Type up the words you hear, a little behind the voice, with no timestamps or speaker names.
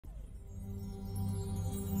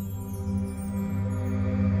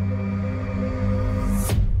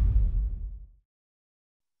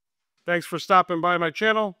Thanks for stopping by my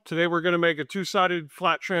channel. Today we're going to make a two-sided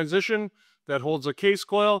flat transition that holds a case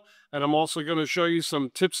coil, and I'm also going to show you some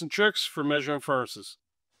tips and tricks for measuring furnaces.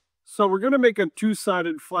 So we're going to make a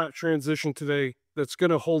two-sided flat transition today that's going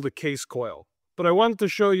to hold a case coil. But I wanted to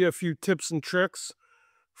show you a few tips and tricks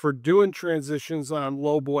for doing transitions on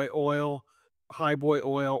low boy oil, high boy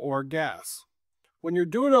oil, or gas. When you're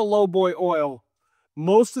doing a low boy oil,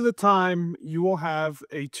 most of the time you will have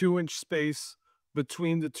a 2-inch space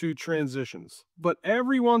between the two transitions. But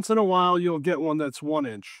every once in a while, you'll get one that's 1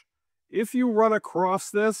 inch. If you run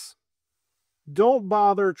across this, don't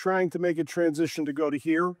bother trying to make a transition to go to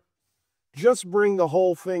here. Just bring the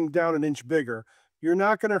whole thing down an inch bigger. You're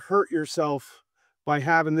not going to hurt yourself by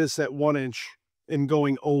having this at 1 inch and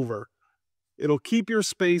going over. It'll keep your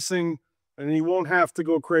spacing, and you won't have to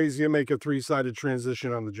go crazy and make a 3-sided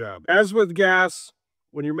transition on the job. As with gas,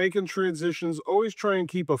 when you're making transitions, always try and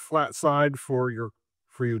keep a flat side for your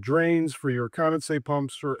drains, for your condensate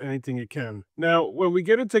pumps, or anything you can. Now, when we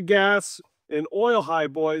get into gas and oil high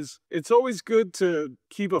boys, it's always good to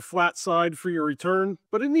keep a flat side for your return.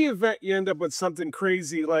 But in the event you end up with something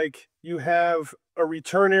crazy, like you have a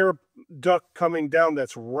return air duct coming down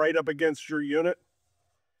that's right up against your unit,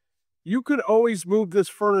 you could always move this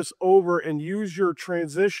furnace over and use your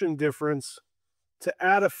transition difference to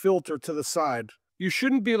add a filter to the side. You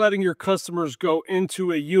shouldn't be letting your customers go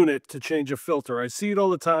into a unit to change a filter. I see it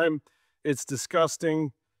all the time. It's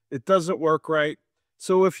disgusting. It doesn't work right.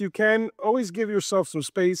 So if you can, always give yourself some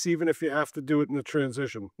space, even if you have to do it in the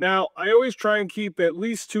transition. Now, I always try and keep at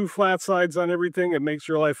least 2 flat sides on everything. It makes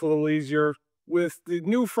your life a little easier. With the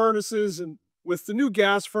new furnaces and with the new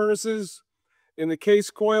gas furnaces in the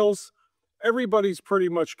case coils, everybody's pretty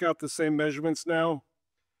much got the same measurements now.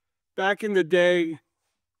 Back in the day,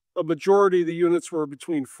 a majority of the units were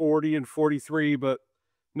between 40 and 43, but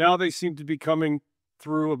now they seem to be coming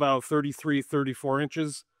through about 33, 34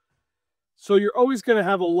 inches. So you're always going to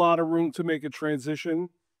have a lot of room to make a transition.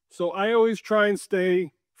 So I always try and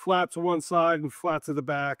stay flat to one side and flat to the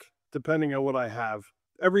back, depending on what I have.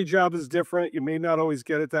 Every job is different. You may not always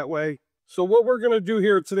get it that way. So what we're going to do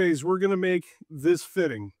here today is we're going to make this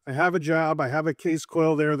fitting. I have a job. I have a case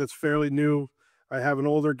coil there that's fairly new. I have an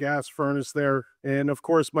older gas furnace there, and of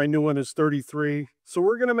course my new one is 33. So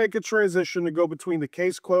we're going to make a transition to go between the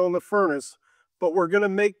case coil and the furnace, but we're going to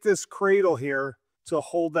make this cradle here to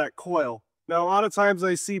hold that coil. Now, a lot of times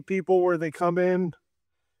I see people where they come in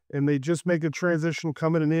and they just make a transition,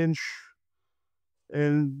 come in an inch,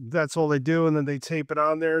 and that's all they do, and then they tape it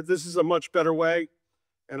on there. This is a much better way,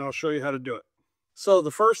 and I'll show you how to do it. So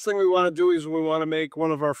the first thing we want to do is we want to make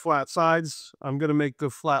one of our flat sides. I'm going to make the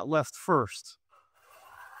flat left first.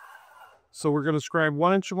 So we're going to scribe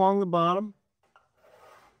 1 inch along the bottom.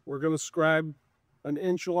 We're going to scribe an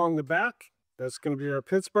inch along the back. That's going to be our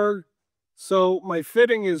Pittsburgh. So my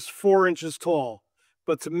fitting is 4 inches tall,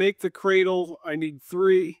 but to make the cradle, I need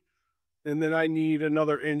 3, and then I need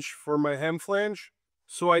another inch for my hem flange.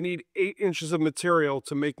 So I need 8 inches of material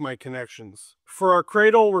to make my connections. For our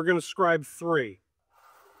cradle, we're going to scribe 3.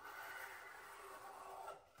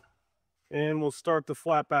 And we'll start the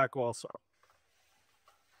flat back also.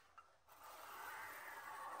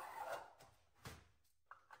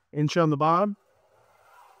 Inch on the bottom.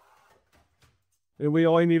 And we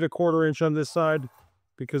only need a 1/4 inch on this side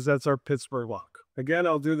because that's our Pittsburgh lock. Again,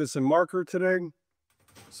 I'll do this in marker today.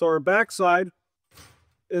 So our back side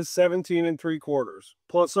is 17 3/4,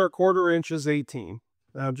 plus our 1/4 inch is 18.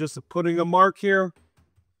 Now I'm just putting a mark here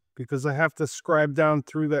because I have to scribe down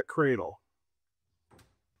through that cradle.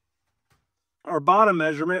 Our bottom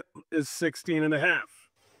measurement is 16 1/2,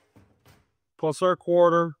 plus our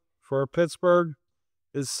 1/4 for our Pittsburgh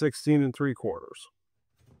is 16 3/4.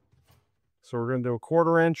 So we're going to do a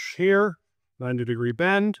 1/4 inch here, 90-degree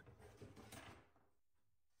bend.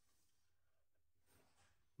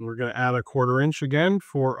 And we're going to add a 1/4 inch again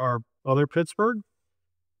for our other Pittsburgh.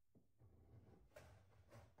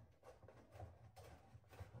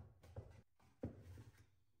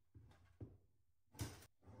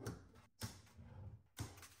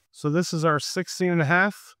 So this is our 16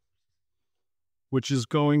 1/2, which is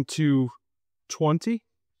going to 20.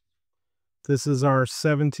 This is our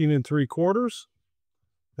 17 3/4.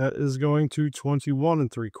 That is going to 21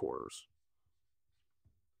 3/4.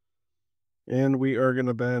 And we are going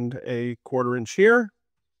to bend a 1/4 inch here.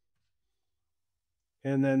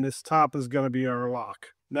 And then this top is going to be our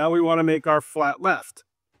lock. Now we want to make our flat left.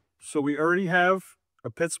 So we already have a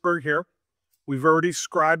Pittsburgh here. We've already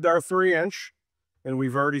scribed our 3 inch, and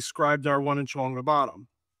we've already scribed our 1 inch along the bottom.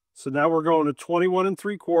 So now we're going to 21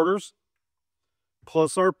 3/4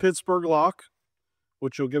 plus our Pittsburgh lock,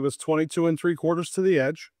 which will give us 22 3/4 to the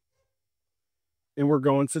edge. and we're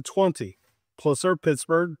going to 20. Plus our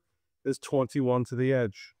Pittsburgh is 21 to the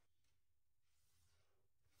edge.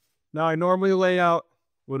 Now I normally lay out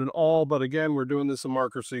with an awl, but again, we're doing this in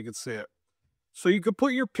marker so you can see it. So you can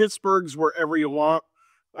put your Pittsburghs wherever you want.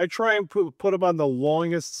 I try and put them on the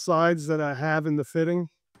longest sides that I have in the fitting,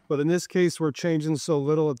 but in this case, we're changing so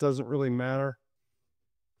little, it doesn't really matter.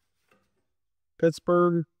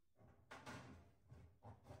 Pittsburgh.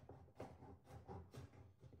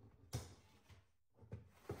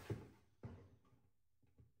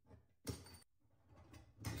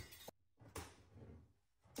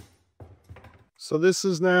 So this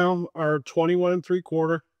is now our 21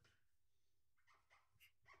 3/4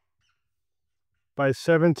 by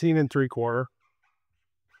 17 3/4.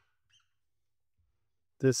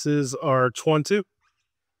 This is our 20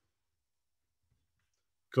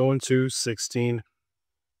 going to 16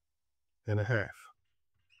 1/2.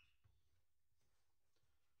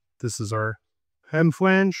 This is our hem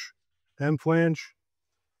flange, and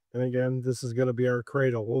again, this is going to be our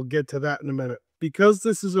cradle. We'll get to that in a minute. Because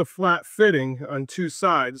this is a flat fitting on two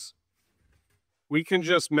sides, we can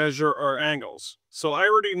just measure our angles. So I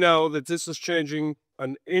already know that this is changing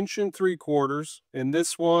 1 3/4 inches, and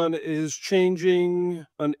this one is changing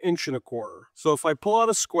 1 1/4 inches. So if I pull out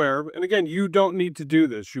a square, and again, you don't need to do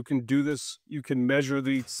this. You can do this, you can measure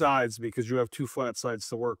the sides because you have two flat sides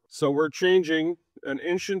to work. So we're changing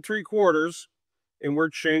 1 3/4 inches, and we're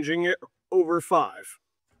changing it over 5.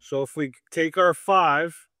 So if we take our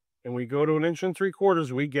 5 and we go to 1 3/4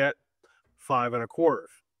 inches, we get 5 1/4.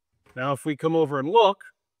 Now, if we come over and look,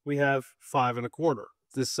 we have 5 1/4.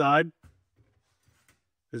 This side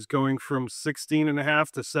is going from 16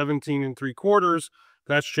 1/2 to 17 3/4.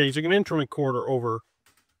 That's changing 1 1/4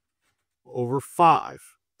 over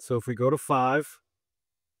 5. So if we go to 5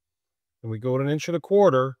 and we go to 1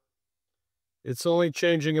 1/4 inches, it's only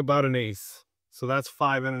changing about 1/8. So that's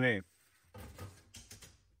 5 1/8.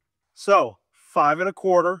 So 5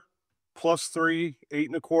 1/4 plus 3,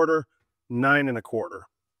 8 1/4, 9 1/4.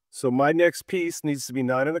 So my next piece needs to be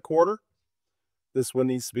 9 1/4. This one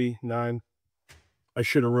needs to be 9. I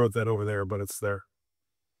should have wrote that over there, but it's there.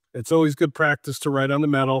 It's always good practice to write on the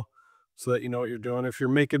metal so that you know what you're doing. If you're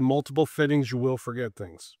making multiple fittings, you will forget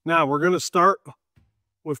things. Now we're going to start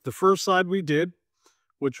with the first side we did,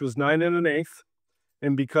 which was 9 1/8.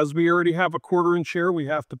 And because we already have a 1/4 inch here, we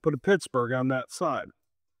have to put a Pittsburgh on that side.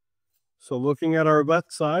 So looking at our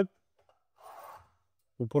left side,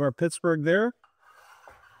 we'll put our Pittsburgh there.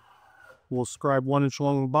 We'll scribe 1 inch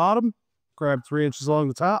along the bottom, grab 3 inches along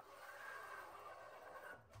the top.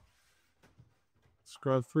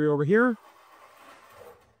 Scribe 3 over here.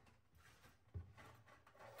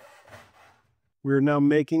 We're now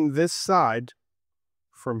making this side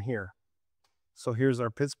from here. So here's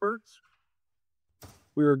our Pittsburghs.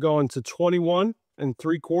 We are going to 21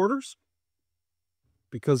 3/4.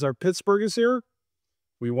 Because our Pittsburgh is here,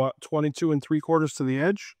 we want 22 3/4 to the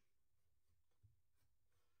edge.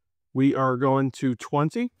 We are going to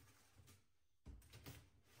 20,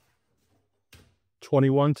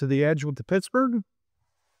 21 to the edge with the Pittsburgh.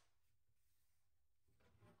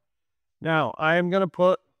 Now, I am going to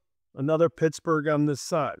put another Pittsburgh on this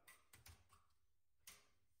side.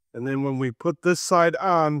 And then when we put this side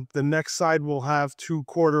on, the next side will have 2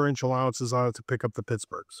 1/4 inch allowances on it to pick up the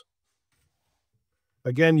Pittsburghs.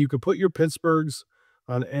 Again, you can put your Pittsburghs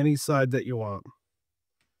on any side that you want.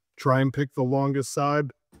 Try and pick the longest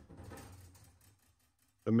side.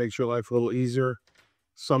 It makes your life a little easier.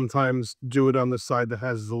 Sometimes do it on the side that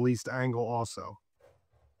has the least angle also.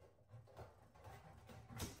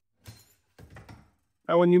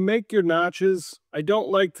 Now, when you make your notches, I don't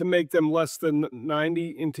like to make them less than 90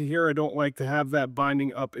 into here. I don't like to have that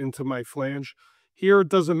binding up into my flange. Here, it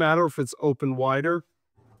doesn't matter if it's open wider.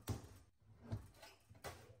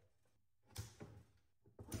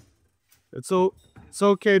 It's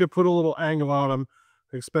okay to put a little angle on them,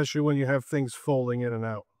 especially when you have things folding in and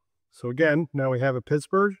out. So again, now we have a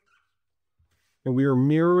Pittsburgh, and we are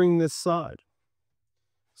mirroring this side.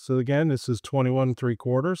 So again, this is 21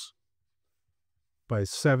 3/4 by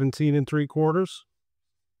 17 3/4,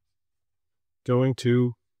 going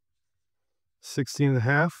to 16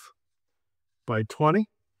 1/2 by 20.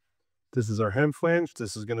 This is our hem flange.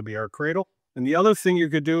 This is going to be our cradle. And the other thing you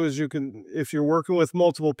could do is you can, if you're working with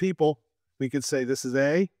multiple people, we could say this is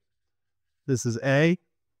A, this is A,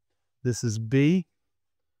 this is B,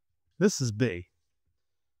 this is B.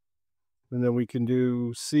 And then we can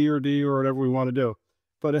do C or D or whatever we want to do.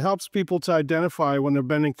 But it helps people to identify when they're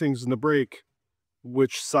bending things in the brake,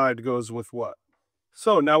 which side goes with what.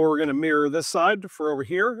 So now we're going to mirror this side for over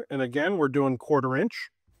here. And again, we're doing 1/4 inch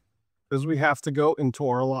because we have to go into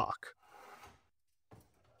our lock.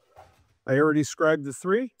 I already scribed the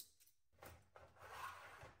 3.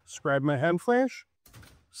 Scribe my hem flange.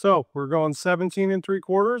 So we're going 17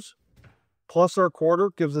 3/4 plus our quarter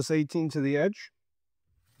gives us 18 to the edge.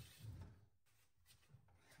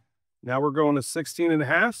 Now we're going to 16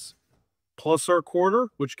 1/2 plus our quarter,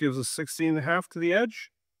 which gives us 16 1/2 to the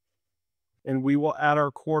edge. And we will add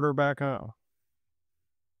our quarter back on.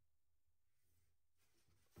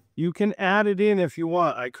 You can add it in if you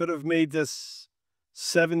want. I could have made this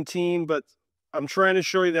 17, but I'm trying to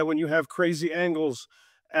show you that when you have crazy angles,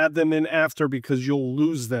 add them in after because you'll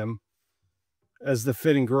lose them as the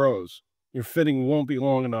fitting grows. Your fitting won't be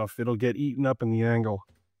long enough. It'll get eaten up in the angle.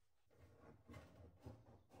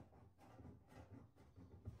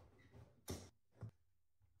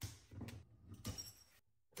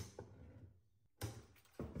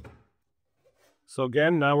 So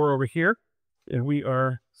again, now we're over here and we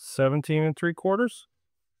are 17 3/4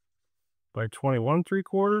 by 21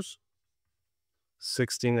 3/4,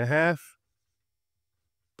 16 1/2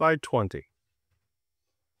 by 20.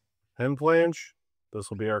 Hem flange. This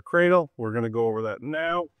will be our cradle. We're going to go over that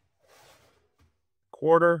now.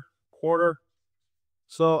 Quarter, quarter.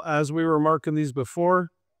 So as we were marking these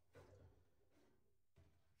before,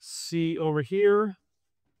 see over here,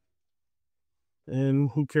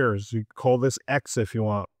 and who cares? You call this X if you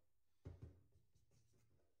want.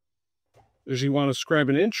 If you want to scribe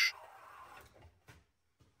an inch,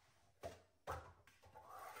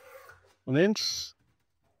 1 inch,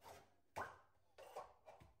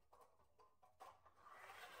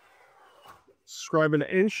 scribe an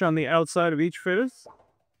inch on the outside of each fitted.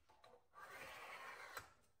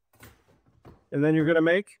 And then you're going to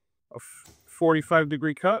make a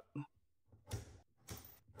 45-degree cut.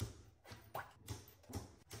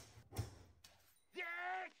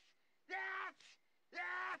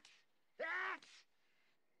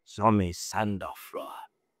 Zombie Sandofra.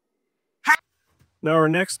 Now our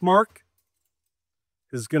next mark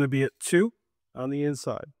is going to be at 2 on the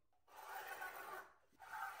inside.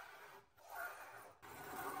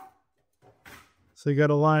 So you got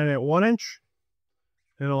a line at 1 inch,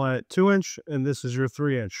 and a line at 2 inch, and this is your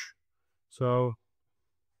 3 inch. So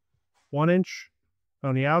 1 inch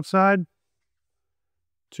on the outside,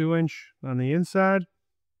 2 inch on the inside,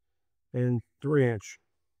 and 3 inch.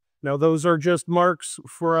 Now those are just marks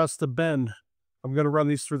for us to bend. I'm going to run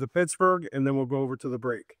these through the Pittsburgh, and then we'll go over to the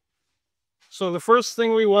brake. So the first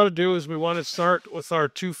thing we want to do is we want to start with our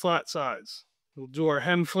 2 flat sides. We'll do our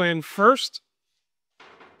hem flange first.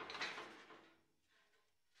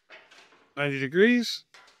 90 degrees.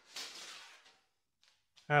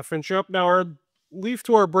 1/2 inch up. Now our leaf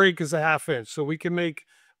to our brake is a 1/2 inch, so we can make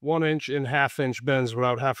 1 inch and 1/2 inch bends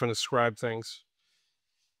without having to scribe things.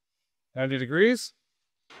 90 degrees.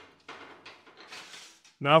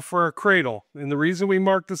 Now for our cradle. And the reason we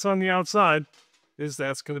mark this on the outside is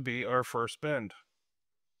that's going to be our first bend.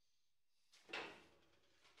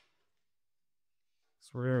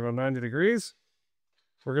 So we're going to go 90 degrees.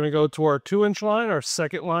 We're going to go to our 2 inch line, our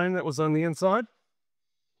second line that was on the inside.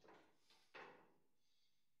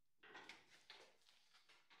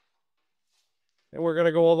 And we're going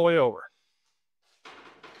to go all the way over.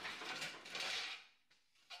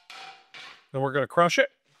 Then we're going to crush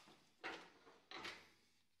it.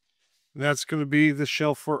 And that's going to be the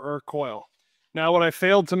shelf for our coil. Now what I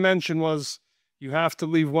failed to mention was you have to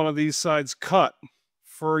leave one of these sides cut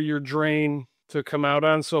for your drain to come out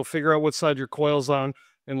on. So figure out what side your coil's on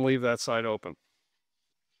and leave that side open.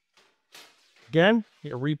 Again,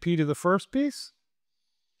 you repeat of the first piece.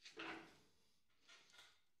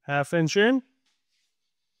 1/2 inch in.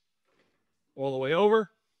 All the way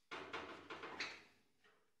over.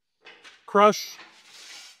 Crush.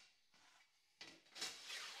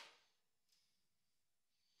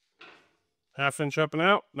 1/2 inch up and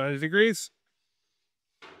out, 90 degrees.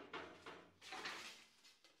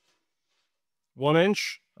 1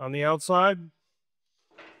 inch on the outside,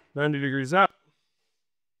 90 degrees out.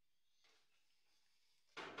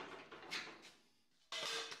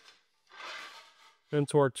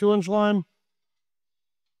 Into our 2 inch line.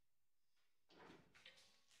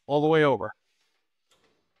 All the way over.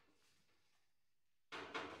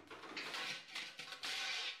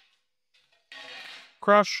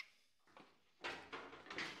 Crush.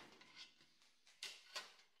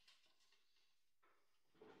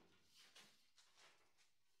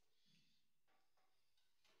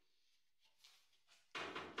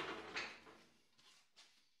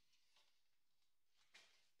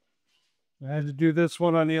 I had to do this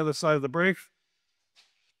one on the other side of the brake.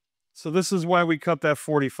 So this is why we cut that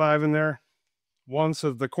 45 in there. One,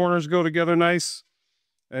 so the corners go together nice,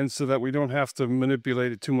 and so that we don't have to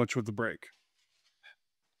manipulate it too much with the brake.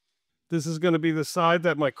 This is going to be the side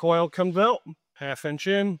that my coil comes out, 1/2 inch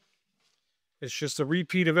in. It's just a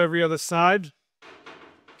repeat of every other side.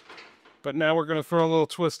 But now we're going to throw a little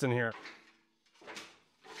twist in here.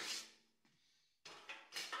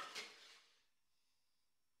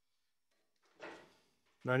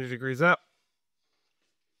 $90 degrees up.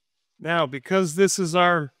 Now, because this is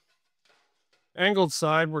our angled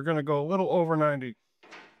side, we're going to go a little over 90.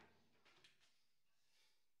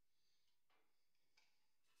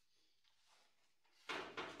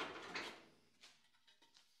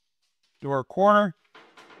 Do our corner.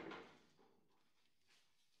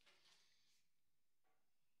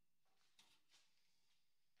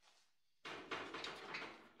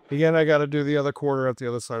 Again, I got to do the other quarter at the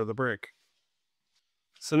other side of the break.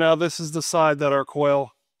 So now this is the side that our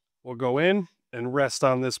coil will go in and rest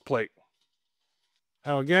on this plate.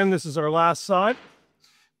 Now again, this is our last side,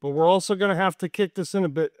 but we're also going to have to kick this in a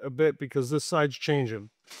bit because this side's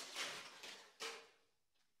changing.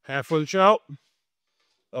 1/2 inch out,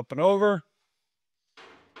 up and over.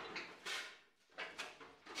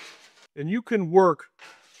 And you can work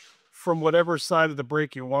from whatever side of the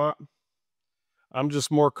break you want. I'm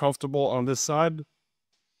just more comfortable on this side.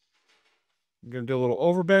 I'm going to do a little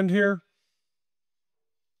overbend here.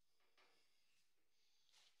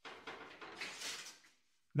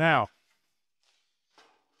 Now,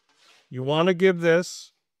 you want to give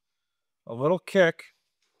this a little kick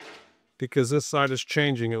because this side is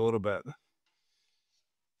changing a little bit.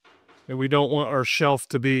 And we don't want our shelf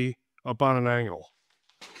to be up on an angle.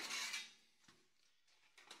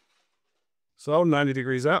 So 90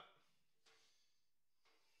 degrees up.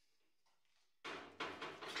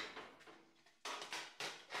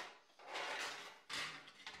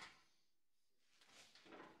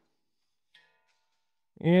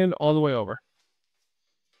 And all the way over.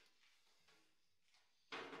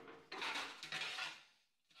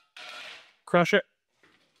 Crush it.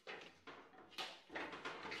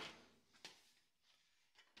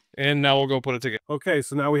 And now we'll go put it together. Okay,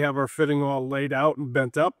 so now we have our fitting all laid out and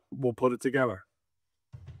bent up. We'll put it together.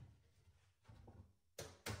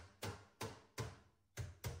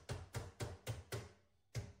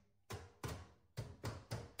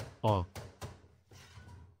 Oh.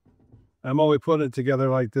 I'm only putting it together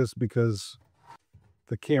like this because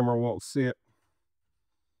the camera won't see it.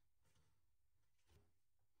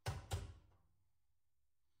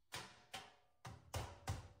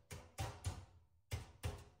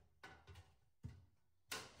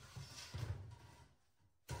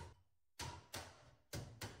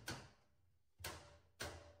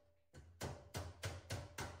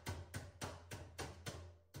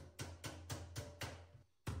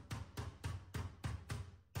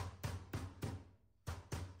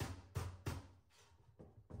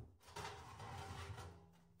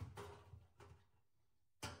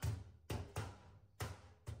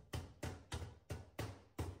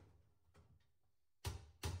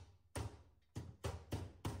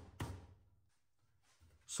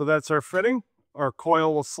 So that's our fitting. Our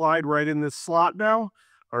coil will slide right in this slot now.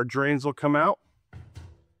 Our drains will come out.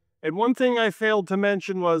 And one thing I failed to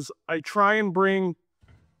mention was I try and bring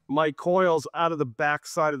my coils out of the back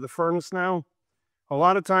side of the furnace now. A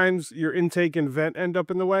lot of times your intake and vent end up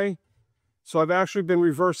in the way. So I've actually been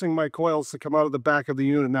reversing my coils to come out of the back of the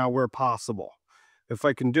unit now where possible. If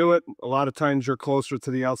I can do it, a lot of times you're closer to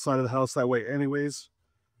the outside of the house that way anyways.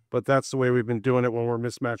 But that's the way we've been doing it when we're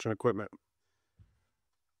mismatching equipment.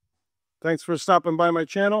 Thanks for stopping by my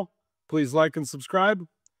channel. Please like and subscribe,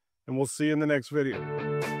 and we'll see you in the next video.